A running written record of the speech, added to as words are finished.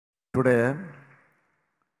Today,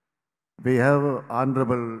 we have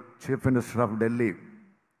Honorable Chief Minister of Delhi,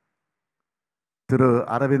 through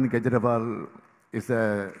Arvind Kejriwal, is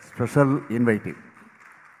a special invitee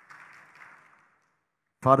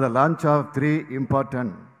for the launch of 3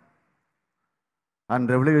 important and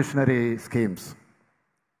revolutionary schemes.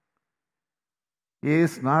 He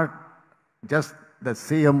is not just the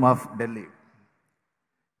CM of Delhi.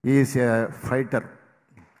 He is a fighter.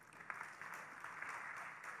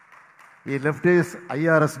 He left his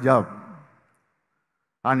IRS job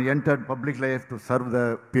and entered public life to serve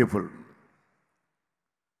the people.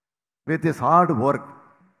 With his hard work,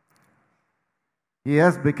 he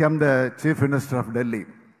has become the Chief Minister of Delhi.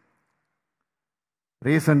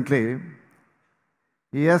 Recently,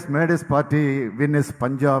 he has made his party win his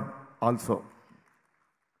Punjab also.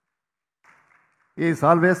 He is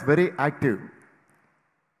always very active.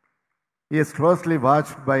 He is closely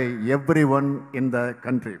watched by everyone in the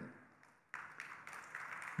country.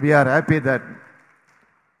 We are happy that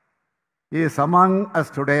he is among us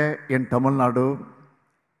today in Tamil Nadu.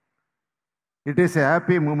 It is a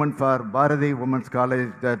happy moment for Bharati Women's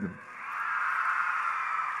College that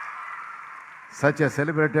such a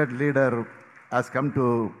celebrated leader has come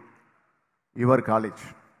to your college.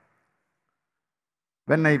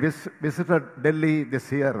 When I visited Delhi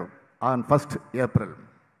this year on 1st April,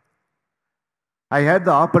 I had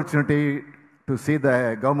the opportunity to see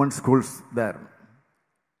the government schools there.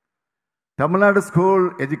 Tamil Nadu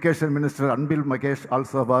School Education Minister Anbil Magesh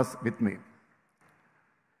also was with me.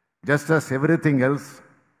 Just as everything else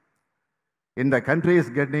in the country is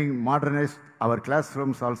getting modernized, our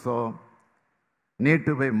classrooms also need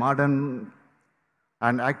to be modern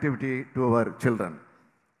and activity to our children.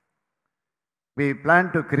 We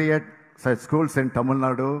plan to create such schools in Tamil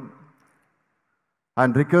Nadu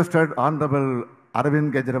and requested Honorable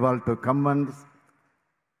Arvind Kejriwal to come and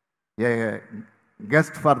a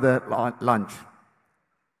guest for the launch.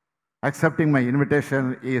 Accepting my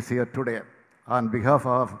invitation, he is here today. On behalf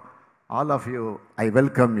of all of you, I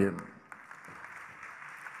welcome you.